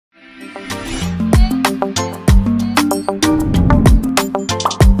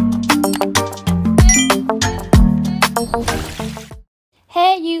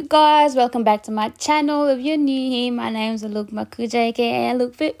you guys, welcome back to my channel. If you're new here, my name's Aluk Makuch, aka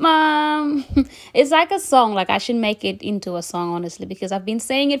alukfitmum. It's like a song, like I should make it into a song, honestly, because I've been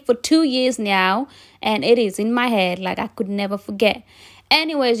saying it for 2 years now and it is in my head, like I could never forget.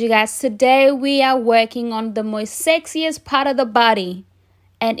 Anyways, you guys, today we are working on the most sexiest part of the body,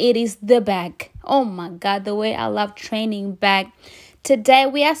 and it is the back. Oh my god, the way I love training back. Today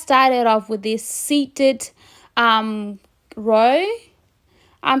we are started off with this seated row.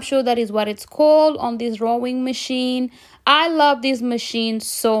 I'm sure that is what it's called, on this rowing machine. I love this machine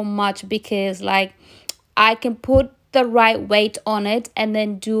so much because like I can put the right weight on it and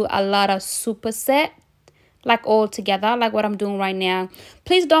then do a lot of superset, like all together, like what I'm doing right now.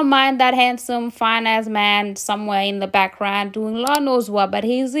 Please don't mind that handsome fine ass man somewhere in the background doing Lord knows what, but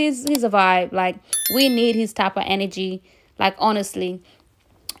he's a vibe. Like we need his type of energy, like honestly.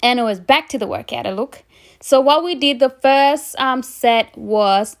 Anyways, back to the workout. Look, so what we did, the first set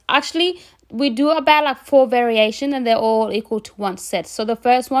was actually, we do about like 4 variations and they're all equal to 1 set. So the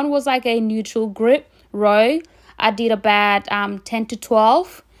first one was like a neutral grip row. I did about 10 to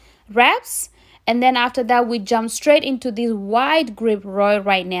 12 reps, and then after that we jumped straight into this wide grip row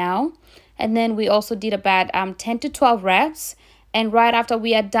right now, and then we also did about 10 to 12 reps. And right after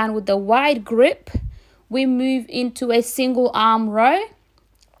we are done with the wide grip, we move into a single arm row.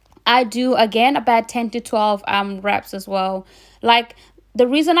 I do again about 10 to 12 reps as well. Like the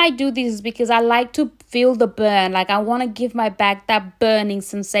reason I do this is because I like to feel the burn. Like I want to give my back that burning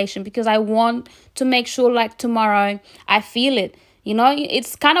sensation, because I want to make sure like tomorrow I feel it. You know,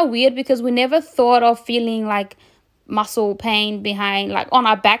 it's kind of weird because we never thought of feeling like muscle pain behind, like on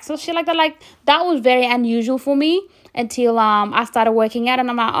our backs or shit like that. Like that was very unusual for me until I started working out, and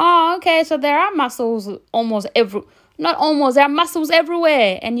I'm like, oh, okay, so there are muscles there are muscles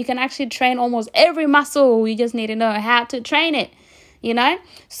everywhere, and you can actually train almost every muscle. You just need to know how to train it, you know.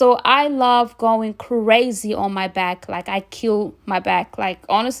 So I love going crazy on my back. Like I kill my back. Like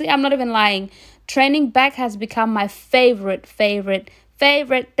honestly, I'm not even lying. Training back has become my favorite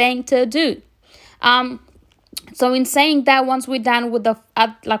thing to do. So in saying that, once we're done with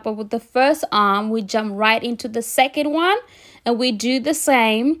the first arm, we jump right into the second one and we do the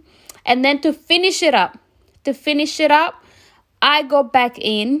same. And then to finish it up, I go back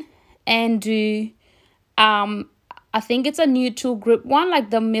in and do I think it's a neutral grip one,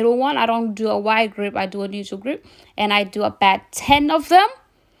 like the middle one. I don't do a wide grip, I do a neutral grip, and I do about 10 of them.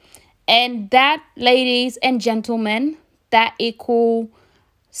 And that, ladies and gentlemen, that equal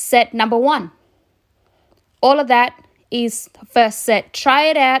set number 1. All of that is the first set. Try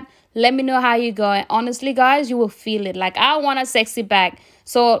it out. Let me know how you go. Honestly, guys, you will feel it. Like I want a sexy back.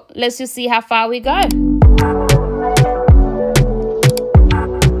 So let's just see how far we go.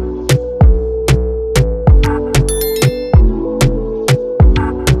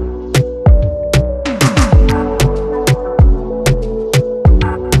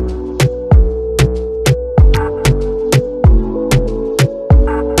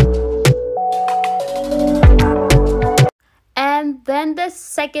 Then the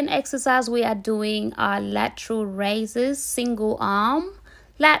second exercise we are doing are lateral raises, single arm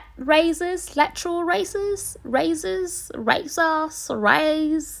lateral raises.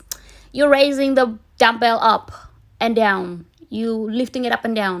 You're raising the dumbbell up and down. You lifting it up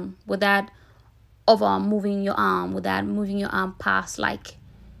and down without moving your arm past like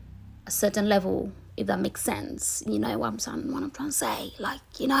a certain level, if that makes sense. You know what I'm trying to say, like,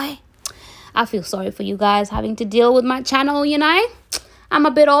 you know. I feel sorry for you guys having to deal with my channel, you know. I'm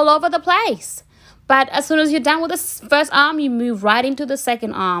a bit all over the place. But as soon as you're done with the first arm, you move right into the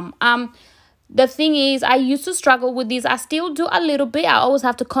second arm. The thing is, I used to struggle with this. I still do a little bit. I always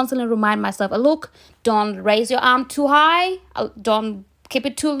have to constantly remind myself, look, don't raise your arm too high. Don't keep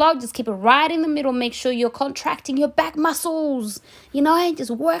it too low. Just keep it right in the middle. Make sure you're contracting your back muscles. You know,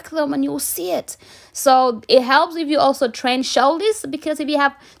 just work them and you'll see it. So it helps if you also train shoulders, because if you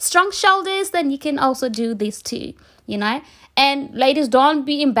have strong shoulders, then you can also do this too, you know. And ladies, don't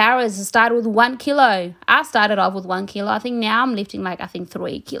be embarrassed to start with 1 kilo. I started off with 1 kilo. I think now I'm lifting like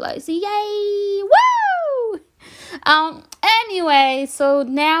 3 kilos. Yay! Woo! Anyway, so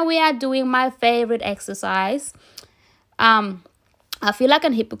now we are doing my favorite exercise. I feel like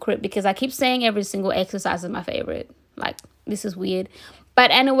a hypocrite because I keep saying every single exercise is my favorite. Like, this is weird.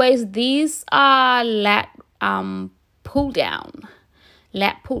 But anyways, these are lat pull downs. We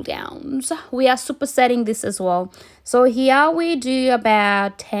are supersetting this as well. So here we do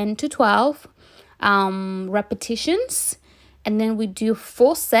about 10 to 12 repetitions, and then we do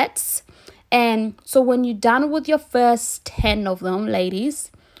 4 sets. And so when you're done with your first 10 of them,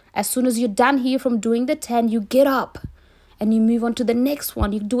 ladies, as soon as you're done here from doing the 10, you get up and you move on to the next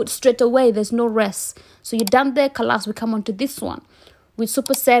one. You do it straight away. There's no rest. So you're done there, kalas, we come on to this one. We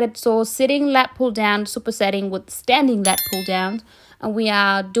superset it. So sitting lat pull down, supersetting with standing lat pull down. And we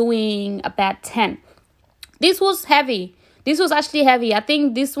are doing about 10. This was heavy. This was actually heavy. I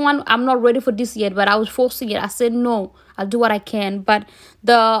think this one, I'm not ready for this yet, but I was forcing it. I said, no, I'll do what I can. But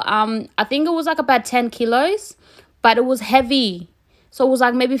I think it was like about 10 kilos, but it was heavy. So it was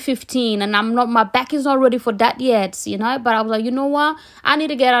like maybe 15, and my back is not ready for that yet, you know. But I was like, you know what? I need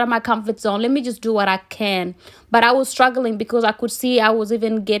to get out of my comfort zone. Let me just do what I can. But I was struggling because I could see I was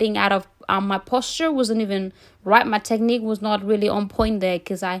even getting out of my posture wasn't even right. My technique was not really on point there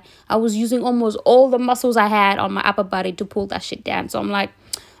because I was using almost all the muscles I had on my upper body to pull that shit down. So I'm like,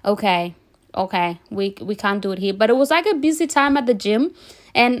 okay, we can't do it here. But it was like a busy time at the gym,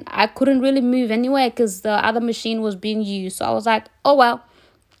 and I couldn't really move anywhere because the other machine was being used. So I was like, oh well.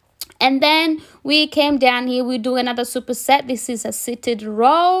 And then we came down here. We do another superset. This is a seated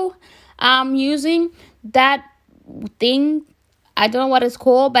row. I'm using that thing. I don't know what it's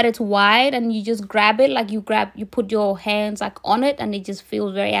called, but it's wide, and you just grab it. Like you put your hands like on it, and it just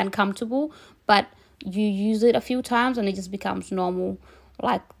feels very uncomfortable. But you use it a few times, and it just becomes normal.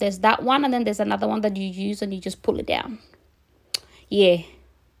 Like there's that one, and then there's another one that you use, and you just pull it down. Yeah.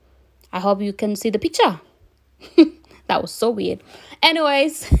 I hope you can see the picture. That was so weird.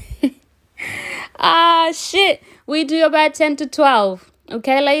 Anyways. Shit. We do about 10 to 12.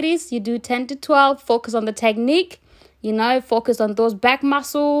 Okay, ladies? You do 10 to 12. Focus on the technique. You know, focus on those back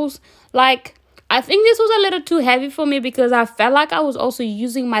muscles. Like, I think this was a little too heavy for me because I felt like I was also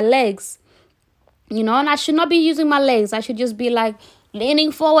using my legs. You know, and I should not be using my legs. I should just be like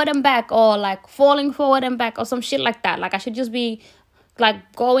leaning forward and back, or like falling forward and back, or some shit like that. Like I should just be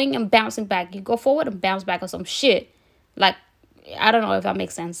like going and bouncing back. You go forward and bounce back, or some shit. Like, I don't know if that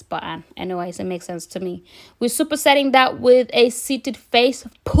makes sense, but anyways, it makes sense to me. We're supersetting that with a seated face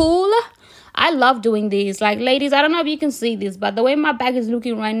pull. I love doing these. Like, ladies, I don't know if you can see this, but the way my back is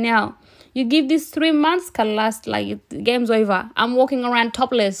looking right now, you give this 3 months, can last, like, the game's over. I'm walking around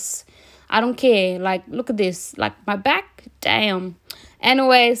topless. I don't care. Like, look at this. Like, my back, damn.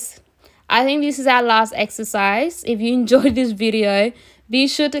 Anyways, I think this is our last exercise. If you enjoyed this video, be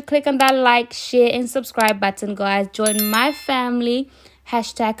sure to click on that like, share, and subscribe button, guys. Join my family.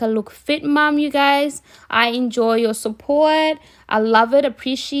 #alukfitmum, you guys. I enjoy your support. I love it.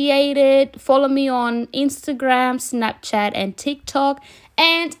 Appreciate it. Follow me on Instagram, Snapchat, and TikTok.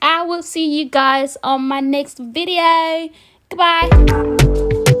 And I will see you guys on my next video. Goodbye.